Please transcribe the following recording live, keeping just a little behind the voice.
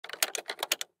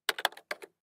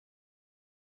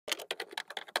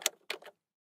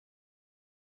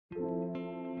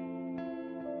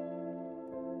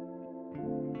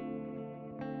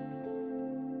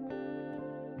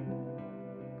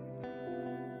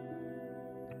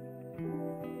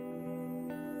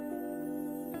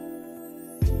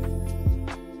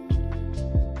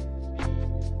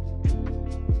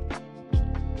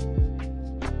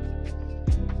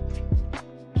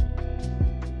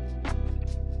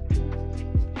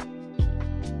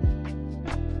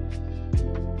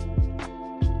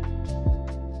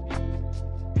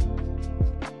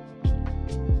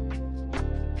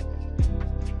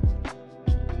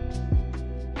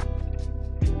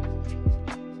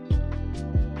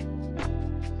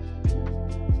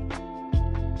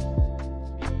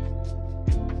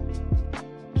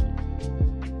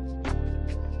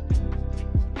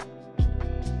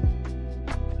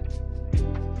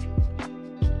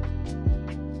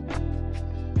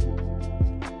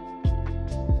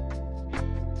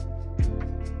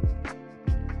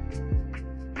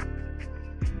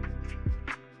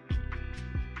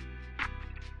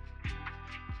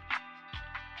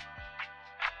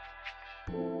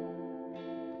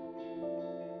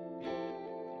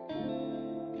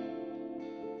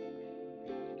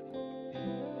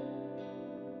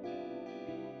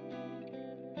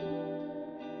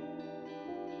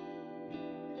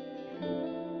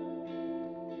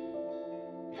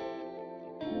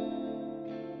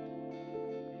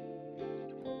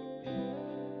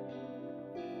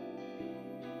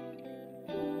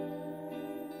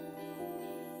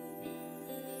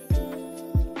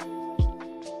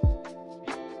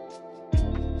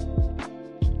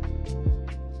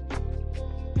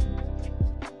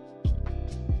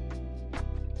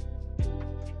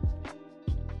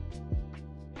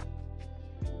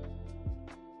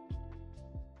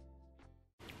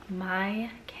my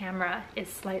camera is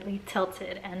slightly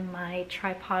tilted and my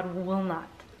tripod will not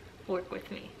work with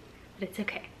me, but it's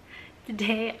okay.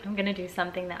 Today I'm gonna do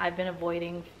something that I've been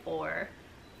avoiding for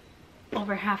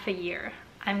over half a year.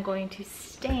 I'm going to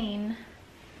stain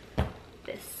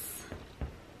this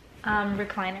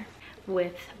recliner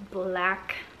with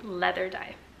black leather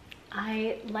dye.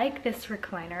 I like this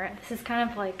recliner. This is kind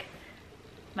of like,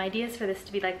 my idea is for this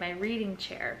to be like my reading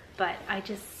chair, but I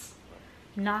just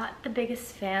not the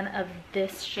biggest fan of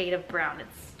this shade of brown.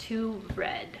 It's too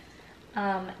red.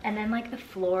 And then like the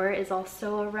floor is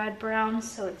also a red brown,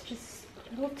 so it's just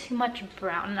a little too much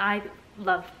brown. And I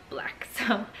love black,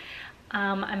 so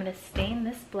I'm gonna stain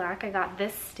this black. I got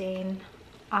this stain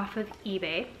off of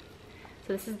eBay.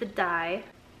 So this is the dye.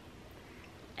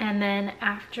 And then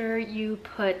after you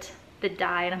put the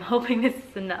dye, and I'm hoping this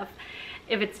is enough.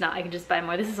 If it's not, I can just buy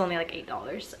more. This is only like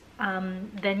 $8.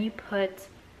 Then you put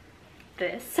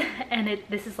this, and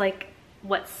this is like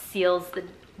what seals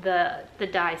the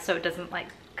dye so it doesn't like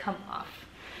come off.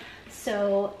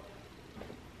 So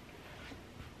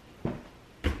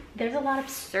there's a lot of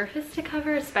surface to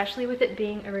cover, especially with it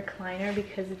being a recliner,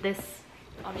 because this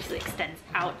obviously extends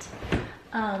out.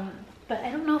 But I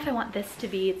don't know if I want this to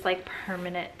be its like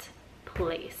permanent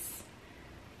place.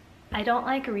 I don't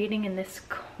like reading in this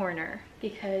corner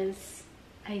because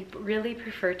I really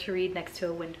prefer to read next to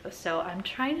a window. So I'm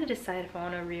trying to decide if I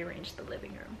want to rearrange the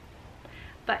living room.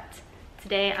 But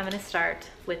today I'm going to start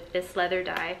with this leather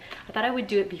dye. I thought I would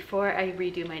do it before I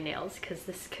redo my nails because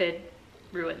this could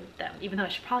ruin them, even though I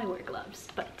should probably wear gloves.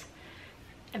 But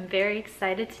I'm very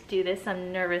excited to do this.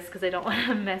 I'm nervous because I don't want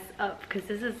to mess up, because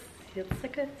this is,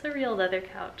 it's a real leather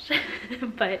couch.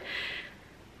 But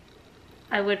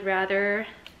I would rather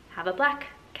have a black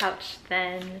couch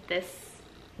than this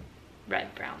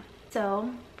red brown.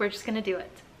 So we're just gonna do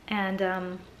it,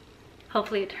 and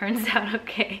hopefully it turns out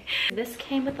okay. This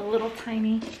came with a little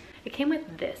tiny, it came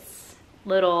with this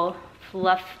little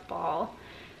fluff ball,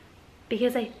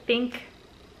 because I think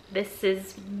this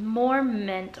is more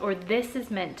meant, or this is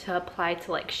meant to apply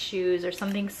to like shoes or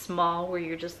something small where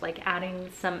you're just like adding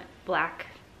some black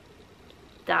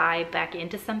dye back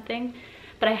into something.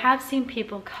 But I have seen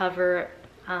people cover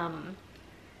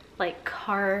like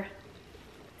car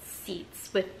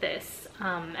seats with this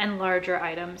and larger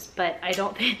items, but I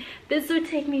don't think this would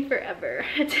take me forever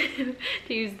to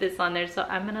use this on there. So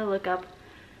I'm gonna look up,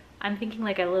 I'm thinking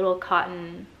like a little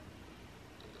cotton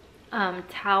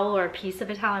towel or a piece of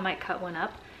a towel. I might cut one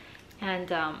up,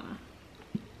 and I'm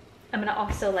gonna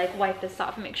also like wipe this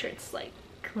off and make sure it's like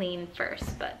clean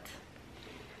first, but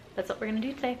that's what we're gonna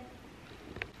do today.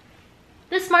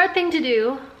 The smart thing to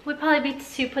do would probably be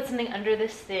to put something under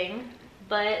this thing,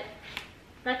 but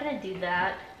I'm not gonna do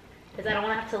that because I don't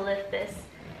wanna have to lift this.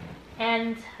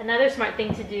 And another smart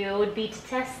thing to do would be to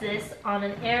test this on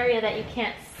an area that you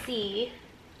can't see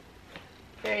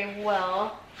very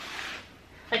well.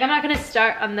 Like, I'm not gonna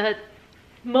start on the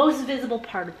most visible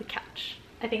part of the couch.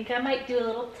 I think I might do a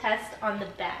little test on the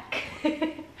back.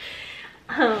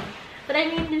 But I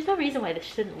mean, there's no reason why this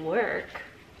shouldn't work.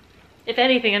 If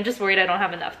anything, I'm just worried I don't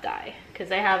have enough dye,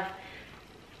 because I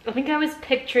think I was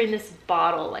picturing this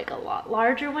bottle like a lot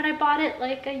larger when I bought it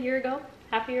like a year ago,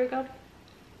 half a year ago.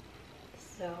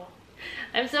 So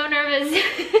I'm so nervous.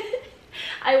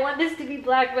 I want this to be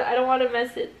black, but I don't want to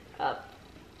mess it up.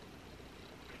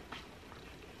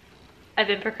 I've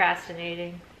been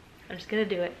procrastinating. I'm just gonna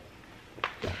do it.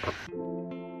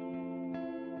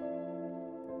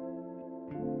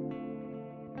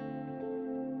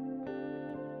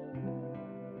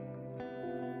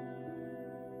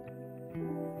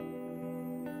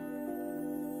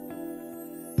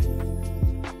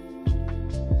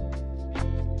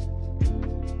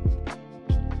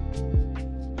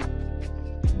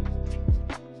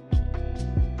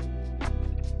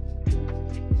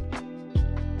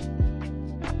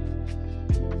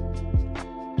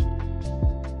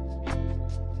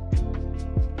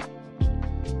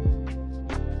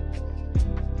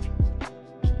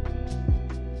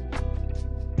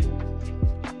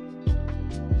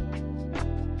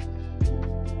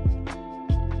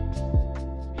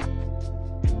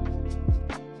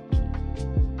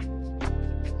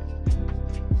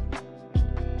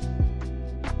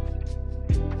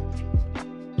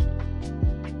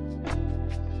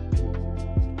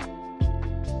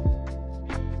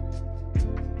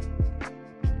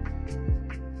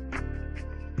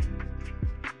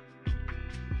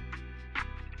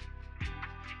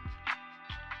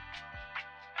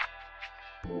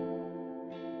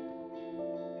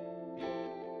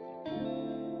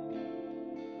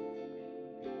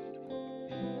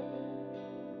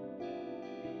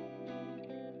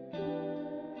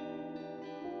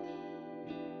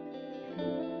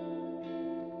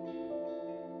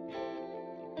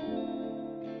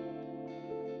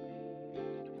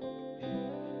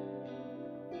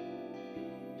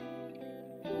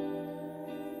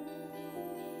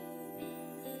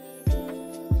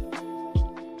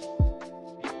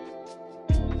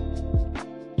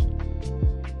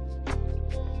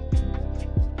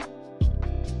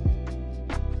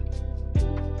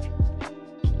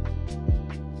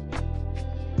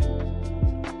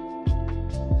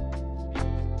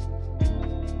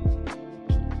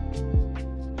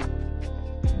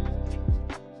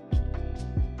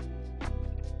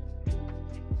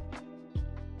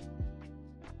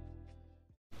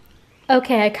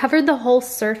 Okay, I covered the whole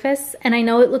surface and I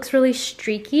know it looks really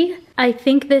streaky. I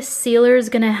think this sealer is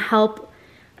gonna help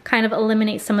kind of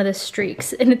eliminate some of the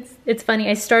streaks. And it's funny,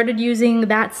 I started using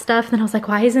that stuff and then I was like,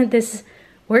 why isn't this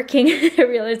working? I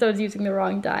realized I was using the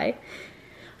wrong dye.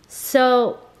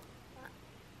 So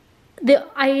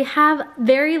I have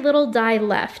very little dye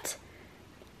left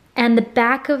and the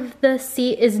back of the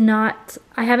seat is not,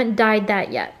 I haven't dyed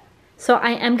that yet. So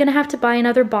I am gonna have to buy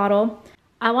another bottle.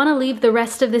 I wanna leave the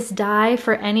rest of this dye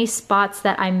for any spots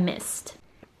that I missed.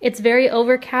 It's very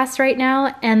overcast right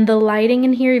now and the lighting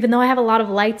in here, even though I have a lot of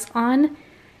lights on,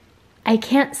 I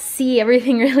can't see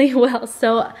everything really well.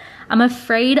 So I'm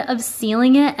afraid of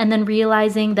sealing it and then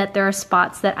realizing that there are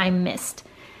spots that I missed.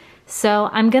 So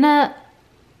I'm gonna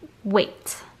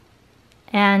wait.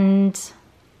 And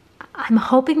I'm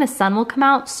hoping the sun will come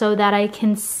out so that I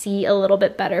can see a little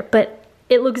bit better, but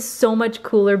it looks so much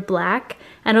cooler black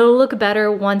and it'll look better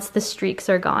once the streaks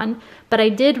are gone. But I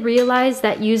did realize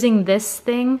that using this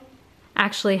thing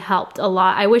actually helped a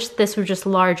lot. I wish this was just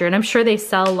larger, and I'm sure they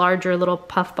sell larger little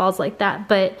puff balls like that,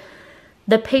 but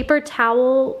the paper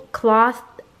towel cloth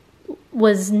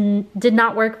did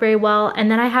not work very well. And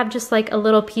then I have just like a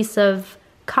little piece of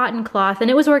cotton cloth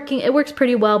and it was working, it works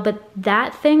pretty well, but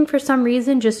that thing for some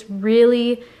reason just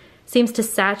really seems to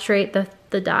saturate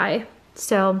the dye.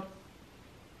 So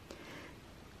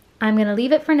I'm gonna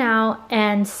leave it for now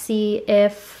and see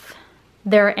if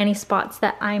there are any spots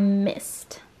that I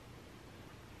missed.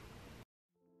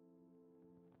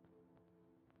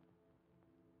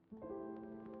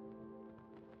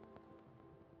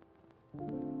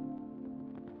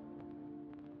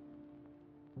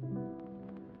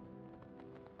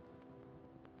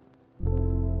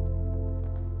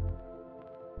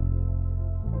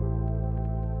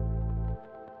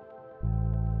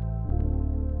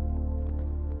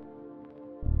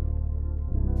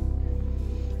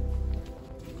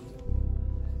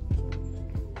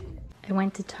 I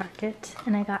went to Target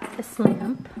and I got this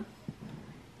lamp.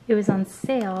 It was on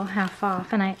sale, half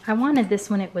off, and I wanted this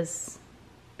when it was,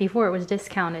 before it was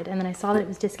discounted, and then I saw that it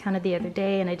was discounted the other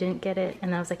day and I didn't get it,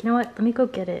 and I was like, you know what, let me go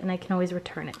get it and I can always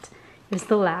return it. It was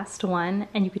the last one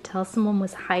and you could tell someone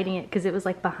was hiding it because it was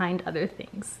like behind other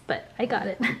things, but I got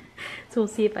it. So we'll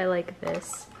see if I like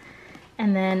this.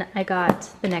 And then I got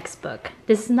the next book.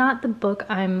 This is not the book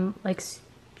I'm like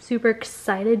super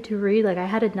excited to read. Like I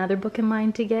had another book in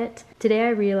mind to get. Today I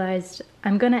realized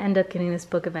I'm gonna end up getting this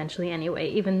book eventually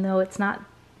anyway, even though it's not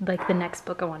like the next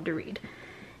book I wanted to read.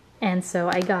 And so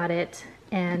I got it,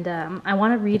 and I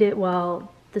want to read it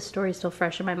while the story's still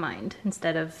fresh in my mind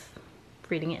instead of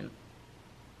reading it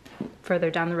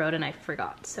further down the road and I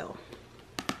forgot. So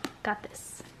got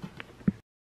this.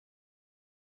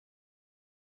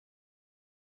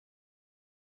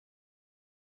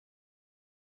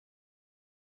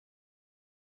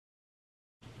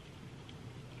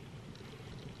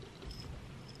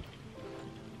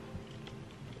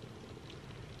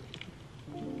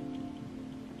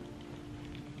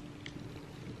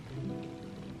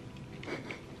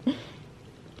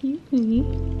 Excuse me.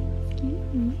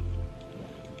 Excuse me.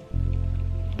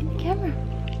 Look at the camera.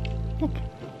 Look.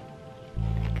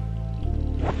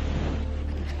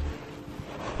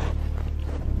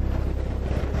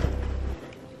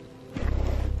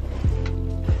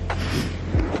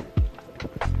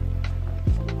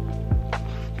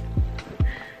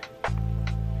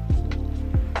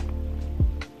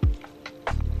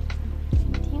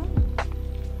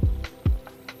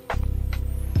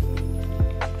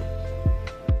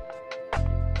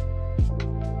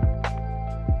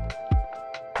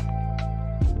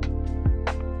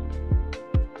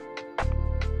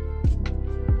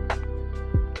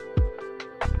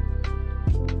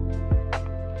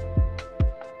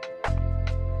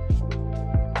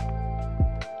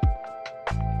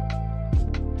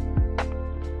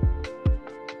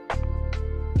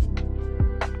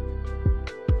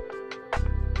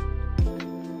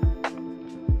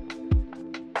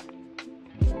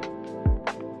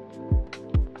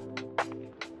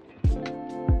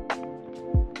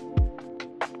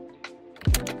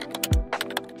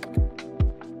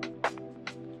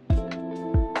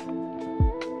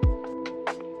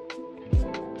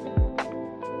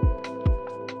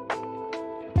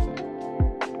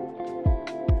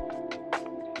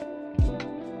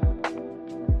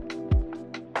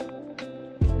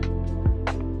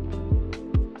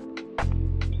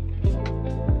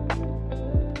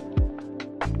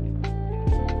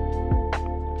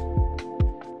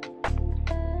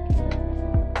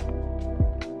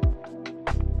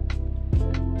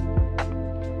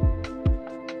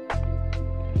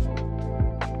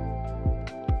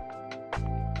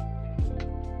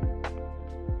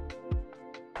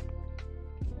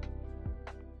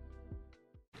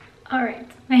 All right,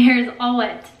 my hair is all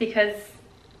wet because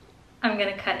I'm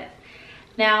gonna cut it.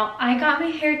 Now, I got my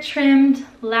hair trimmed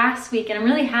last week and I'm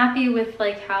really happy with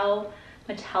like how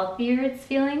much healthier it's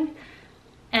feeling.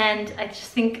 And I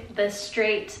just think the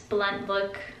straight blunt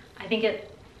look, I think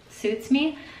it suits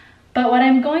me. But what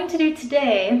I'm going to do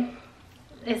today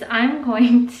is I'm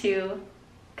going to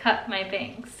cut my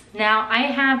bangs. Now, I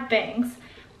have bangs,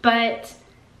 but,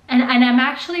 and I'm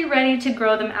actually ready to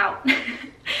grow them out.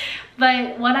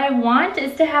 But what I want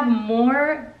is to have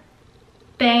more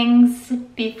bangs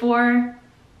before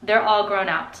they're all grown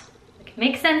out. Like, it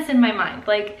makes sense in my mind.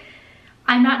 Like,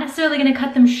 I'm not necessarily gonna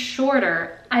cut them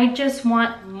shorter. I just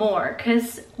want more,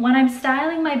 because when I'm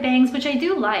styling my bangs, which I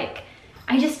do like,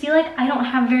 I just feel like I don't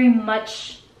have very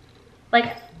much,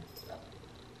 like,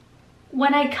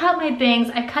 when I cut my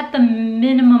bangs, I cut the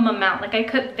minimum amount. Like, I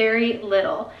cut very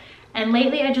little. And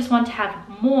lately I just want to have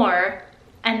more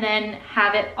and then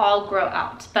have it all grow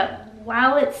out. But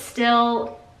while it's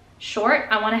still short,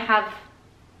 I want to have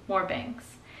more bangs.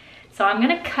 So I'm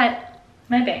gonna cut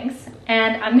my bangs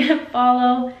and I'm gonna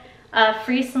follow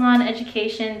Free Salon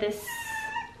Education this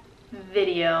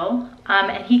video.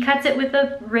 And he cuts it with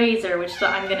a razor, which is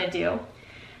what I'm gonna do.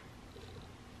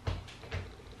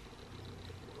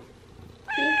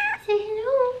 Say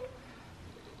hello.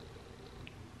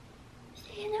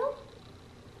 Say hello.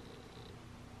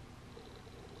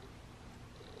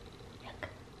 Look.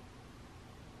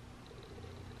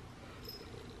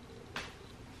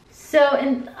 So,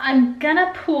 and I'm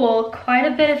gonna pull quite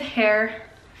a bit of hair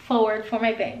forward for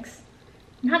my bangs.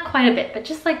 Not quite a bit, but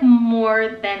just like more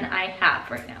than I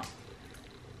have right now.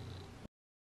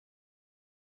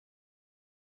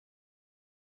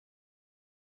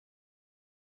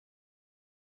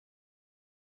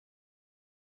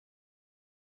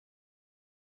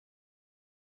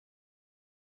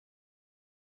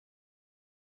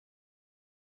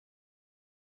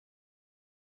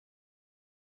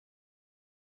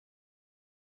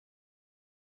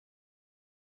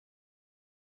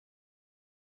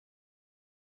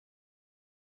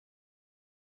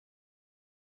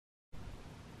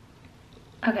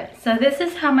 Okay, so this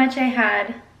is how much I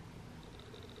had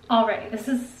already. This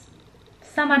is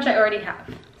how much I already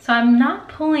have. So I'm not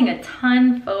pulling a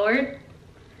ton forward.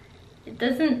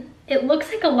 It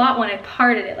looks like a lot when I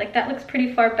parted it. Like, that looks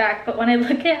pretty far back, but when I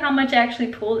look at how much I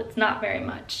actually pulled, it's not very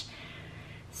much.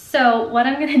 So what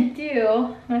I'm gonna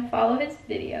do, I'm gonna follow his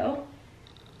video,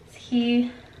 is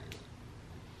he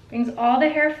brings all the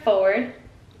hair forward,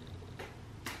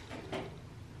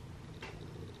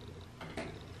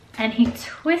 and he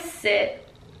twists it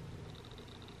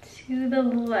to the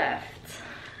left.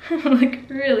 Look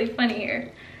really funny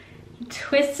here. He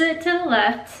twists it to the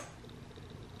left,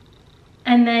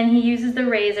 and then he uses the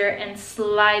razor and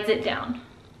slides it down.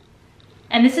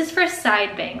 And this is for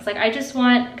side bangs. Like, I just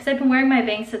want, because I've been wearing my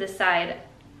bangs to the side,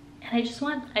 and I just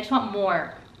want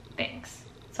more bangs.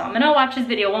 So I'm gonna watch this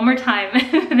video one more time,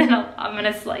 and then I'm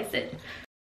gonna slice it.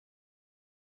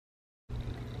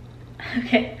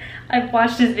 Okay, I've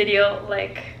watched this video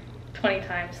like 20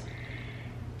 times.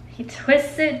 He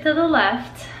twists it to the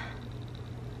left,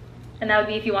 and that would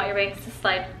be if you want your bangs to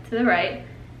slide to the right.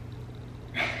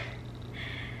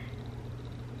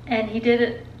 And he did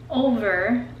it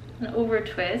over, an over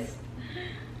twist.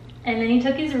 And then he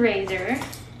took his razor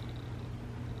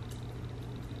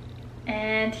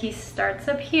and he starts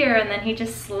up here, and then he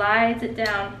just slides it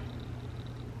down.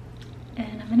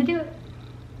 And I'm gonna do it.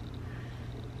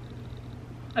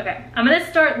 Okay, I'm gonna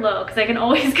start low because I can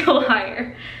always go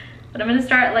higher, but I'm gonna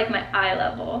start at like my eye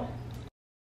level.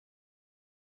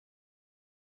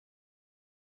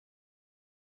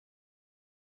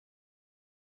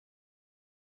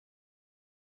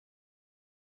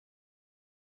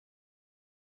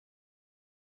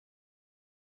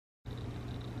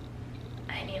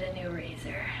 I need a new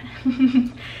razor.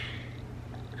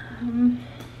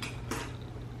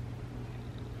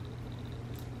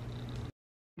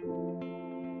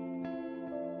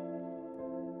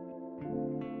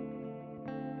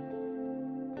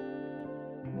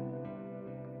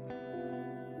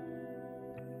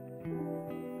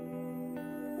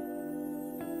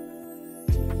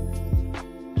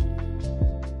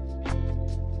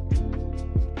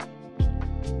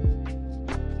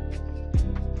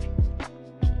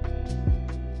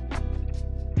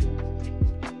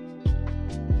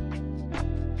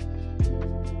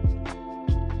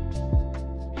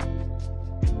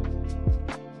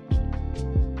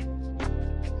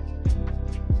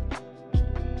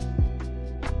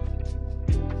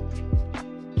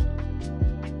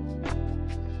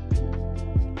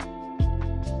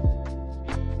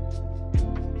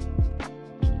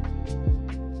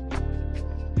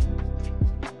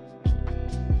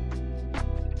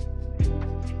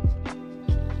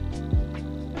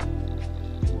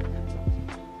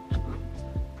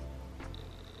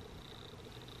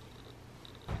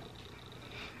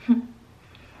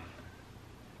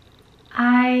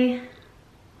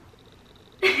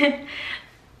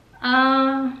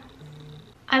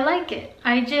 I like it.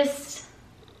 I just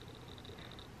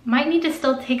might need to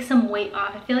still take some weight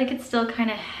off. I feel like it's still kind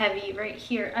of heavy right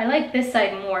here. I like this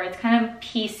side more. It's kind of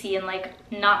piecey and like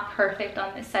not perfect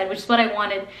on this side, which is what I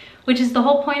wanted, which is the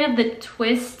whole point of the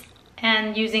twist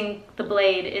and using the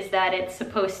blade, is that it's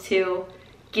supposed to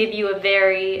give you a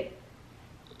very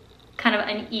kind of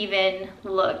uneven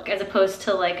look as opposed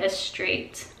to like a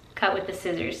straight cut with the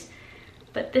scissors.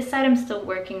 But this side I'm still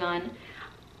working on.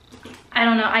 I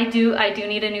don't know, I do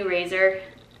need a new razor.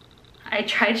 I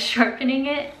tried sharpening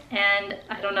it and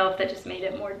I don't know if that just made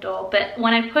it more dull, but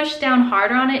when I pushed down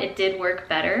harder on it, it did work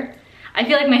better. I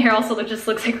feel like my hair also just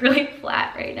looks like really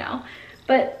flat right now,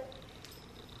 but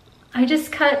I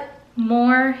just cut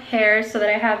more hair so that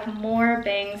I have more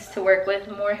bangs to work with,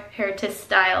 more hair to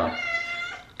style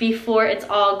before it's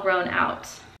all grown out.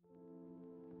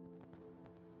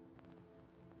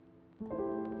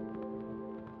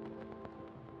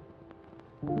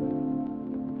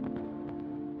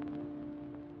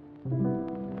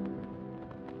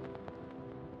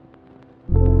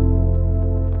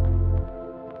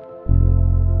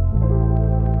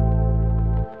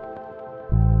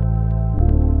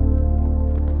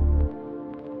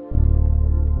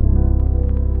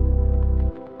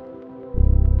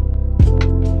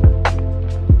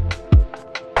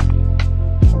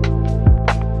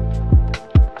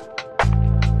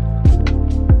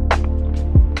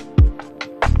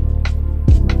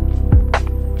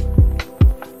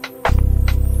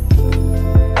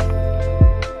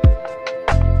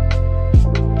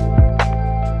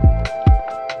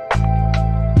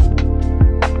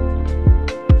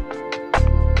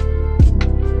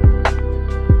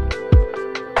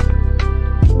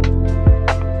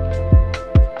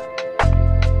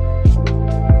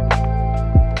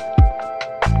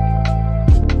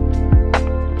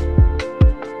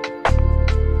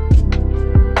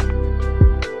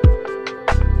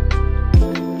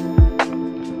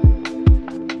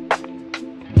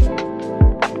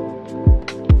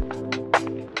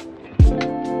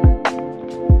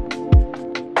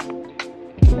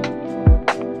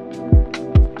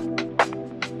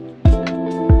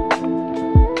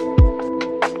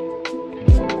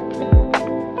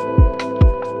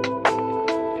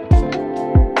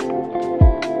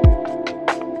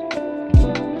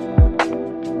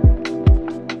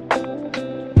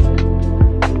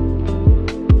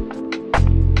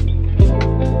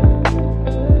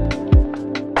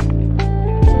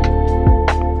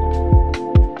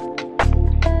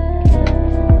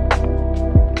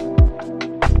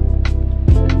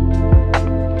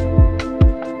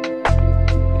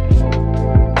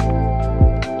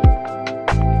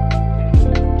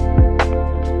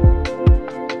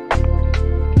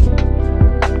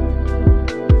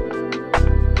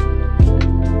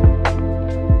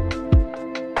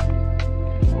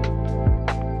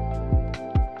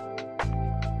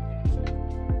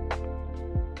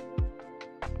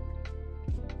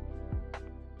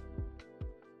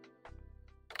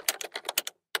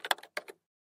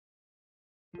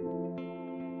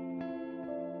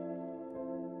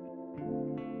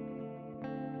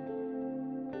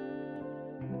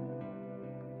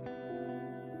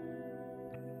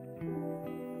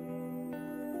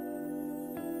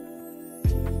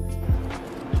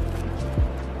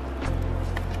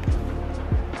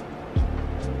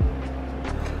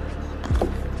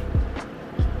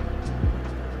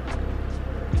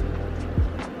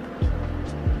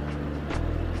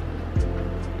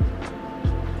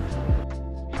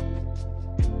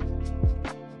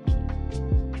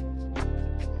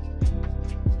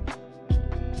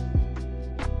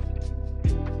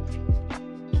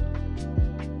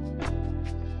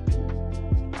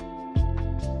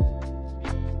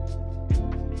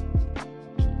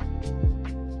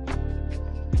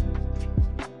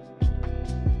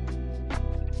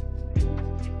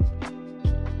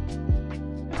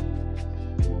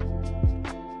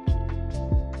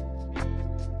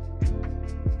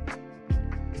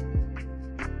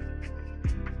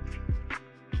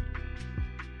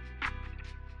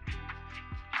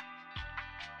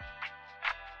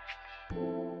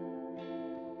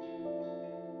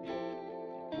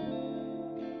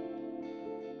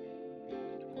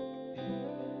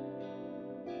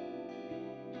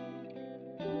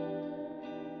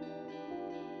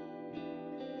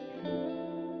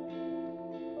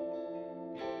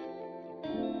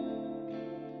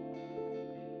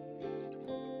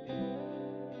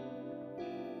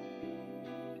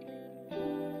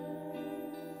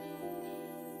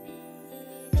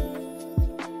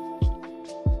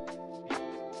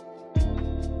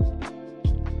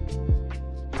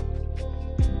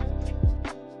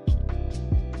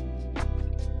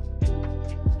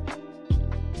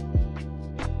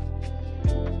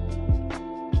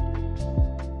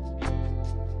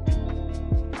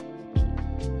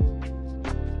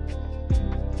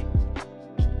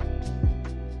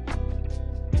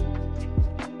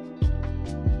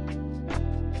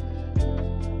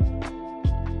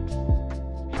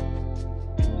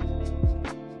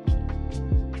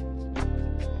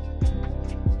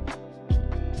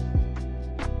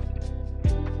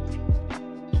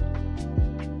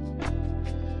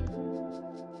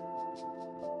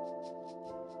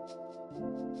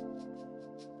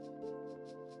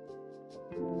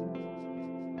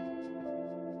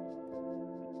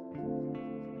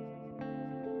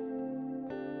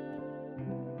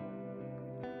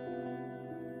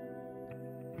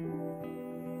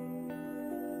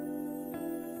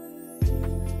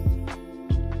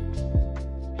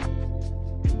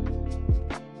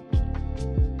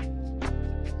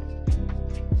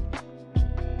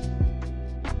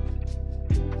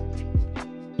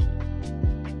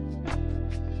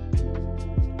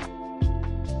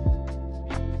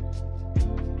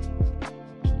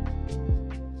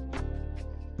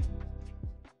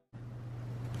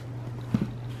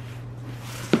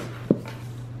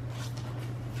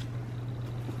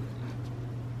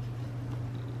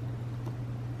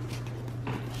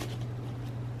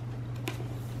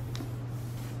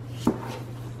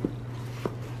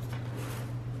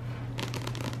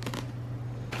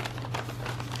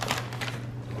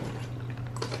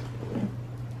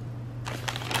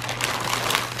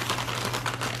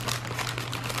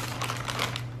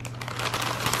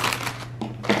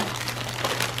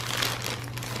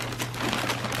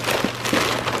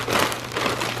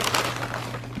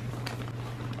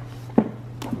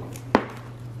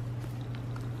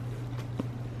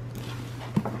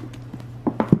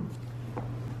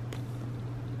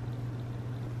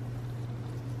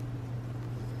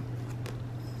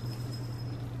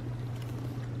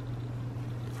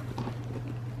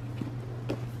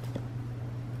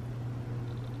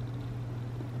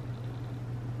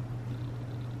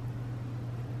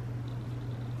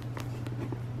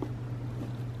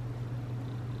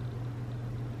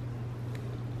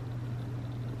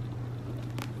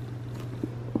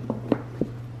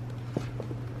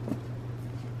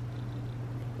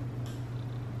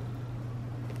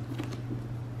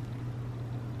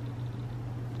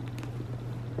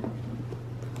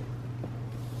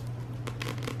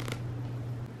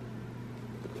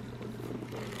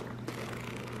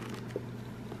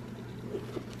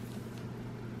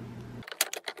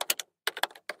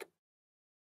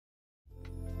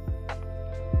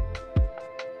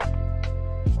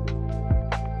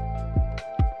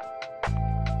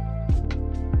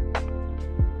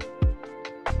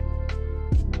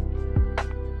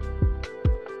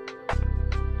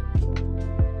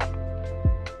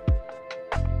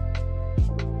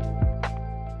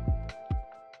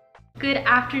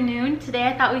 afternoon. Today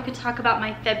I thought we could talk about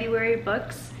my February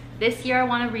books. This year I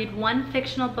want to read one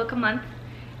fictional book a month,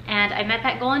 and I met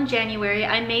that goal in January.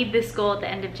 I made this goal at the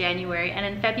end of January, and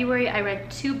in February I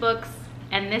read 2 books,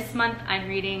 and this month I'm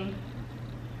reading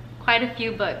quite a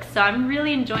few books. So I'm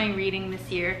really enjoying reading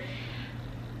this year.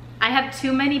 I have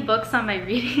too many books on my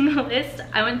reading list.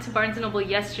 I went to Barnes & Noble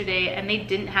yesterday and they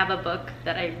didn't have a book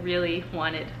that I really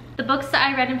wanted. The books that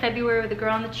I read in February were The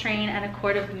Girl on the Train and A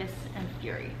Court of Mist and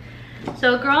Fury.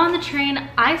 So Girl on the Train,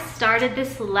 I started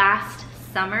this last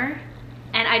summer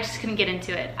and I just couldn't get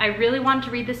into it. I really wanted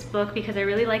to read this book because I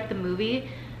really liked the movie,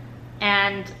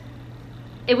 and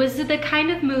it was the kind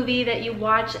of movie that you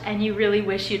watch and you really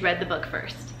wish you'd read the book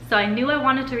first. So I knew I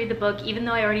wanted to read the book even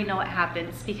though I already know what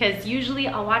happens, because usually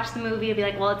I'll watch the movie and be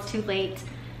like, well, it's too late,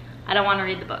 I don't want to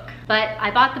read the book. But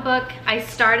I bought the book, I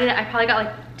started, I probably got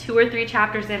like 2 or 3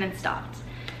 chapters in and stopped.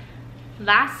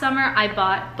 Last summer I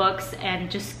bought books and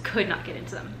just could not get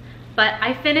into them. But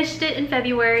I finished it in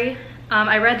February.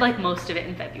 I read like most of it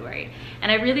in February and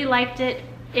I really liked it.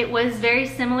 It was very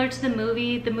similar to the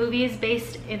movie. The movie is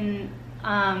based in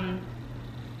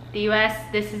the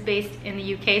US, this is based in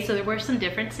the UK, so there were some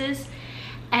differences.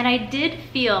 And I did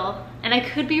feel, and I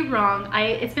could be wrong,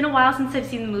 it's been a while since I've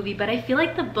seen the movie, but I feel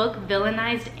like the book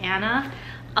villainized Anna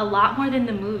a lot more than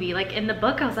the movie. Like in the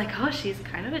book I was like, oh, she's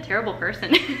kind of a terrible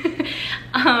person.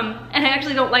 And I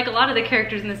actually don't like a lot of the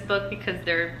characters in this book because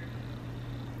they're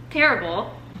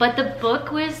terrible. But the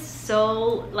book was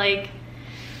so, like,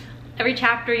 every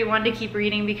chapter you wanted to keep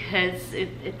reading because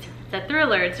it's a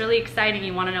thriller. It's really exciting.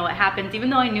 You want to know what happens.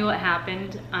 Even though I knew what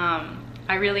happened,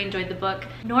 I really enjoyed the book.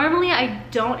 Normally I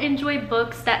don't enjoy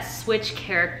books that switch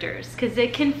characters because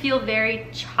it can feel very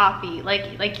choppy.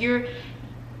 Like you're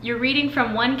reading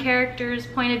from one character's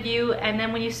point of view, and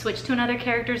then when you switch to another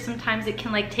character, sometimes it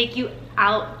can like take you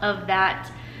out of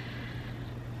that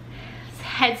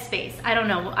headspace. I don't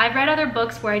know. I've read other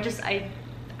books where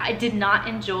I did not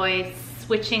enjoy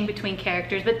switching between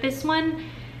characters, but this one,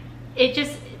 it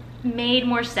just made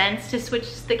more sense to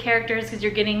switch the characters because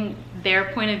you're getting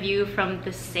their point of view from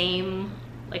the same,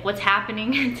 like what's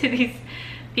happening to these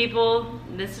people,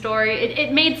 this story.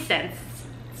 It made sense.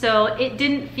 So it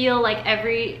didn't feel like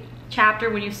every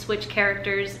chapter when you switch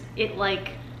characters, it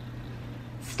like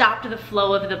stopped the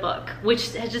flow of the book,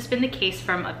 which has just been the case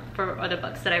for other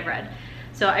books that I've read.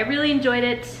 So I really enjoyed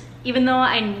it. Even though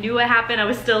I knew what happened, I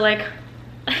was still like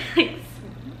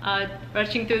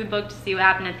rushing through the book to see what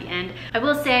happened at the end. I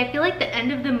will say, I feel like the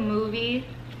end of the movie,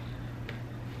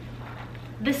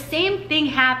 the same thing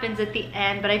happens at the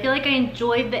end, but I feel like I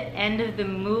enjoyed the end of the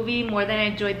movie more than I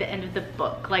enjoyed the end of the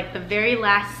book. Like the very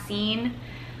last scene,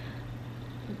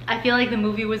 I feel like the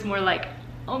movie was more like,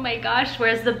 oh my gosh,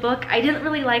 whereas the book, I didn't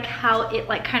really like how it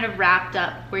like kind of wrapped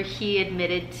up where he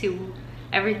admitted to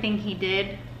everything he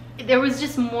did. There was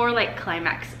just more like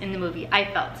climax in the movie,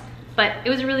 I felt. But it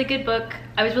was a really good book.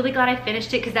 I was really glad I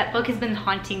finished it because that book has been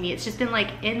haunting me. It's just been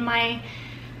like in my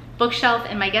bookshelf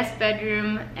in my guest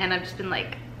bedroom, and I've just been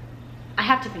like, I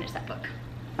have to finish that book.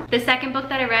 The second book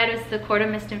that I read was The Court of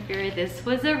Mist and Fury. This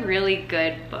was a really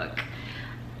good book.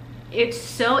 It's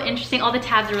so interesting. All the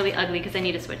tabs are really ugly because I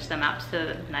need to switch them out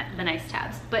to the nice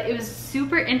tabs. But it was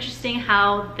super interesting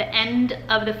how the end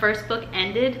of the first book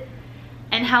ended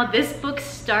and how this book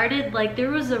started. Like there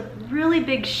was a really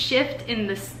big shift in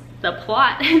the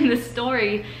plot and the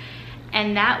story,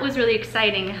 and that was really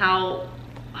exciting. How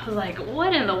I was like,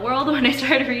 what in the world, when I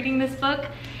started reading this book.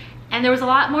 And there was a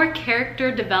lot more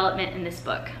character development in this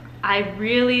book. I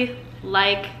really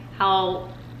like how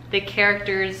the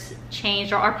characters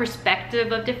changed, or our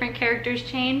perspective of different characters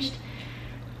changed.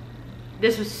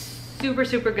 This was super,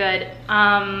 super good.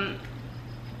 I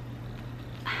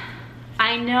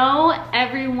know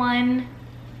everyone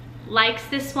likes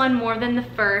this one more than the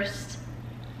first.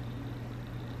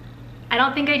 I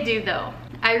don't think I do though.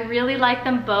 I really like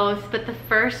them both, but the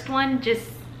first one just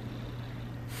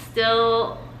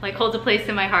still like holds a place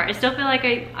in my heart. I still feel like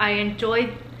I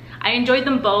enjoyed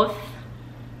them both,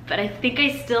 but I think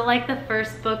I still like the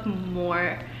first book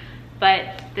more.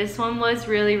 But this one was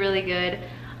really, really good.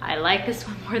 I like this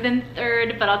one more than the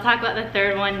third, but I'll talk about the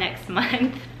third one next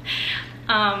month.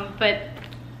 But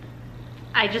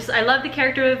I love the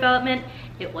character development.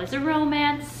 It was a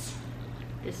romance.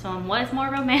 This one was more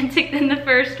romantic than the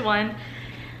first one.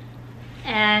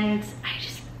 And I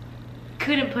just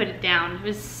couldn't put it down. It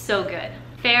was so good.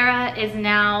 Farah is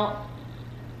now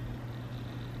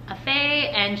a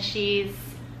fae and she's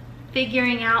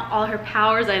figuring out all her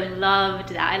powers. I loved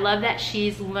that. I love that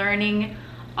she's learning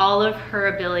all of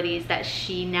her abilities that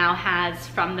she now has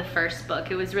from the first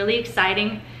book. It was really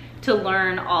exciting to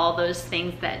learn all those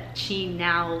things that she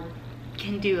now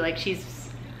can do. Like, she's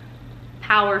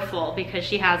powerful because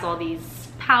she has all these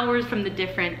powers from the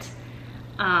different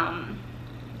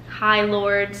High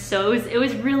Lords. So it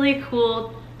was really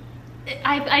cool.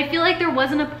 I feel like there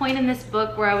wasn't a point in this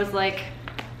book where I was like,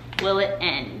 will it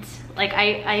end? Like,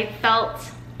 I felt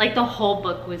like the whole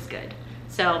book was good.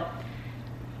 So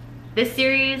this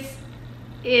series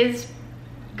is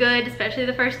good, especially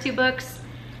the first 2 books,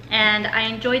 and I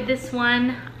enjoyed this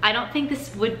one. I don't think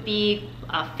this would be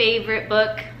a favorite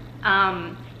book,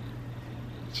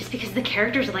 just because the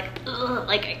characters are like, ugh,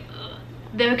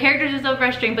 the characters are so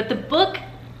frustrating, but the book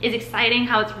is exciting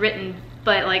how it's written,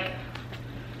 but like,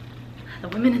 the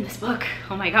women in this book,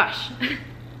 oh my gosh.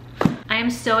 I am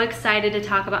so excited to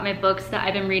talk about my books that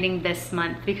I've been reading this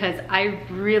month, because I've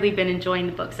really been enjoying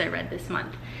the books I read this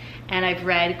month. And I've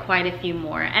read quite a few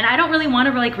more. And I don't really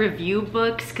want to like review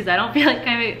books because I don't feel like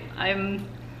I'm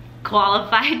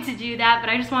qualified to do that, but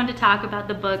I just wanted to talk about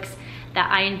the books that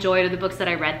I enjoyed or the books that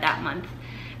I read that month.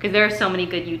 Because there are so many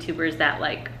good YouTubers that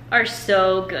like are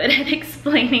so good at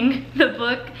explaining the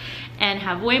book and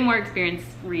have way more experience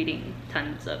reading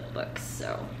tons of books.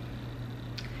 So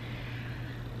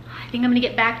I think I'm gonna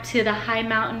get back to the High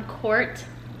Mountain Court.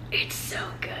 It's so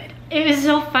good. It was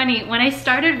so funny. When I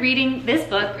started reading this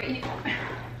book,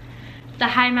 The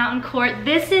High Mountain Court,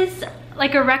 this is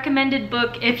like a recommended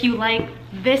book if you like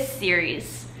this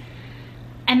series.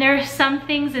 And there are some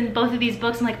things in both of these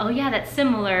books I'm like, oh yeah, that's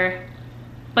similar,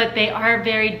 but they are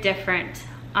very different.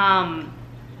 And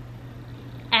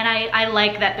I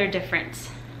like that they're different.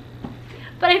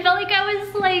 But I felt like I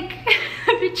was like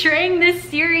betraying this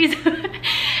series.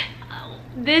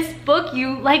 This book,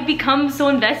 you like become so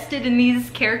invested in these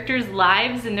characters'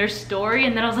 lives and their story,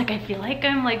 and then I was like, I feel like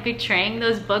I'm like betraying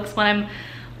those books when I'm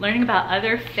learning about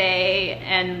other fae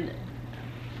and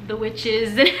the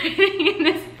witches and everything in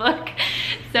this book.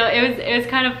 So it was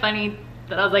kind of funny,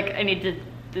 but I was like,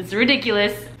 this is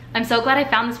ridiculous. I'm so glad I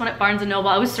found this one at Barnes & Noble.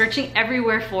 I was searching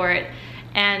everywhere for it,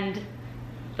 and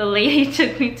the lady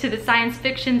took me to the science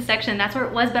fiction section. That's where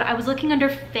it was, but I was looking under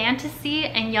fantasy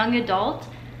and young adult,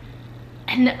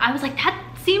 and I was like, that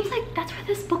seems like that's where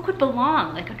this book would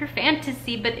belong, like under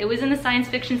fantasy, but it was in the science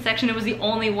fiction section. It was the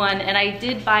only one, and I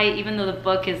did buy it even though the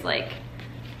book is like,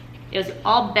 it was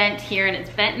all bent here and it's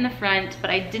bent in the front, but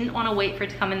I didn't want to wait for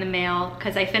it to come in the mail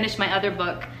because I finished my other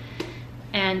book.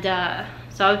 And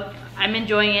so I'm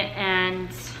enjoying it, and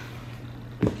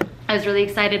I was really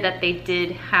excited that they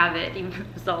did have it, even if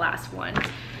it was the last one.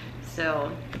 So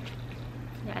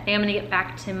yeah, I think I'm gonna get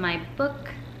back to my book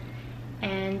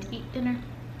and eat dinner.